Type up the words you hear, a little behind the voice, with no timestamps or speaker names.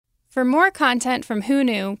For more content from Who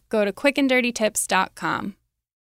Knew, go to quickanddirtytips.com.